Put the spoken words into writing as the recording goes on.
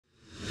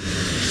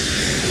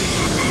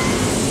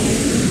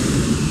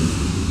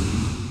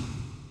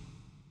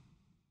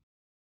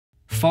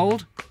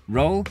fold,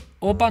 roll,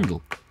 or bundle?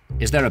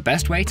 Is there a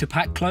best way to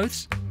pack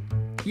clothes?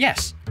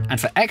 Yes, and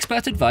for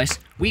expert advice,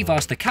 we've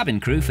asked the cabin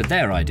crew for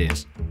their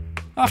ideas.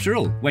 After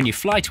all, when you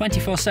fly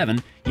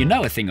 24/7, you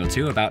know a thing or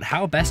two about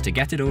how best to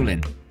get it all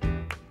in.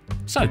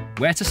 So,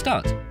 where to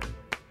start?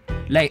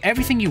 Lay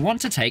everything you want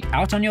to take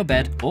out on your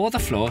bed or the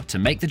floor to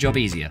make the job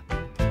easier.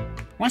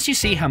 Once you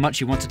see how much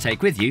you want to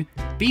take with you,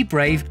 be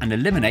brave and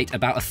eliminate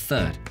about a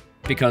third.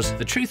 Because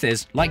the truth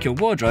is, like your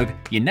wardrobe,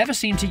 you never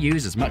seem to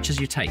use as much as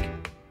you take.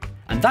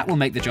 And that will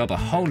make the job a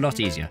whole lot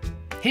easier.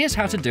 Here's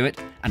how to do it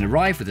and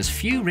arrive with as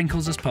few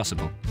wrinkles as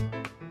possible.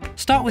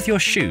 Start with your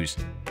shoes.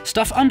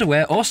 Stuff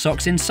underwear or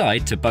socks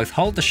inside to both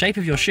hold the shape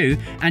of your shoe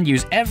and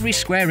use every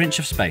square inch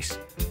of space.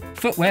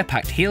 Footwear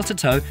packed heel to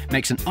toe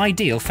makes an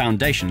ideal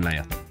foundation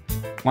layer.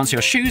 Once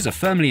your shoes are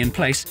firmly in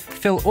place,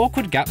 fill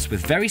awkward gaps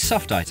with very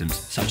soft items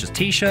such as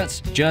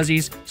t-shirts,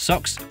 jerseys,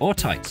 socks or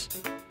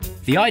tights.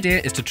 The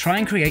idea is to try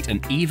and create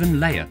an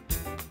even layer.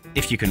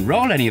 If you can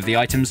roll any of the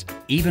items,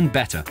 even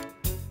better.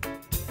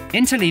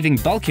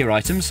 Interleaving bulkier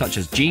items such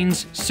as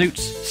jeans,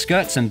 suits,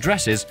 skirts and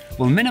dresses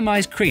will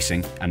minimize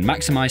creasing and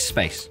maximize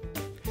space.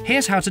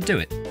 Here's how to do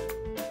it.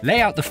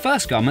 Lay out the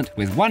first garment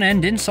with one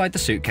end inside the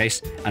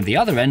suitcase and the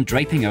other end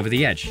draping over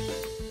the edge.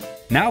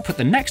 Now put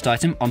the next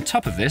item on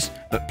top of this,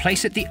 but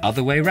place it the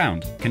other way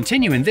round.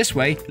 Continue in this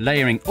way,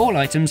 layering all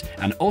items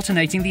and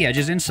alternating the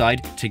edges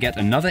inside to get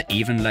another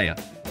even layer.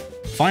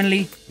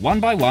 Finally, one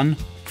by one,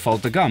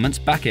 fold the garments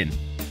back in.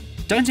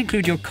 Don't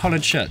include your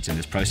collared shirts in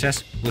this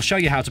process. We'll show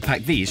you how to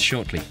pack these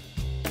shortly.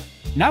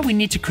 Now we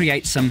need to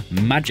create some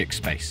magic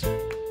space.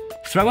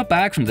 Throw a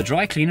bag from the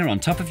dry cleaner on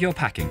top of your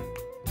packing.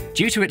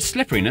 Due to its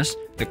slipperiness,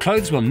 the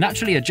clothes will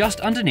naturally adjust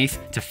underneath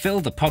to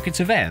fill the pockets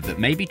of air that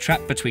may be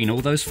trapped between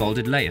all those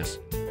folded layers.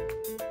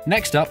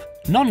 Next up,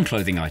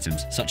 non-clothing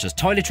items such as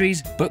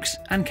toiletries, books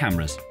and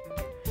cameras.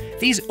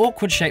 These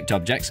awkward-shaped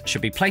objects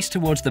should be placed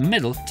towards the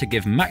middle to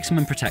give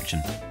maximum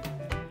protection.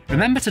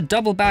 Remember to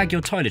double bag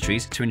your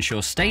toiletries to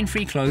ensure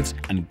stain-free clothes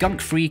and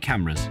gunk-free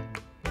cameras.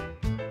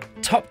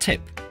 Top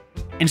tip: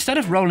 instead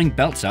of rolling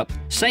belts up,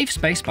 save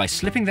space by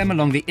slipping them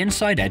along the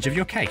inside edge of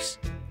your case.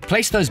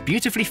 Place those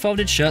beautifully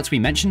folded shirts we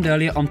mentioned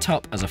earlier on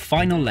top as a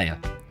final layer.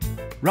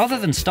 Rather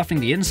than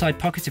stuffing the inside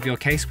pocket of your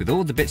case with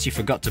all the bits you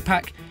forgot to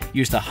pack,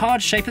 use the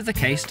hard shape of the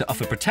case to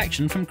offer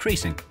protection from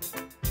creasing.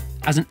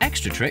 As an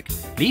extra trick,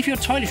 leave your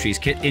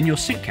toiletries kit in your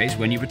suitcase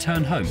when you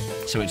return home,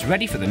 so it's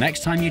ready for the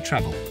next time you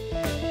travel.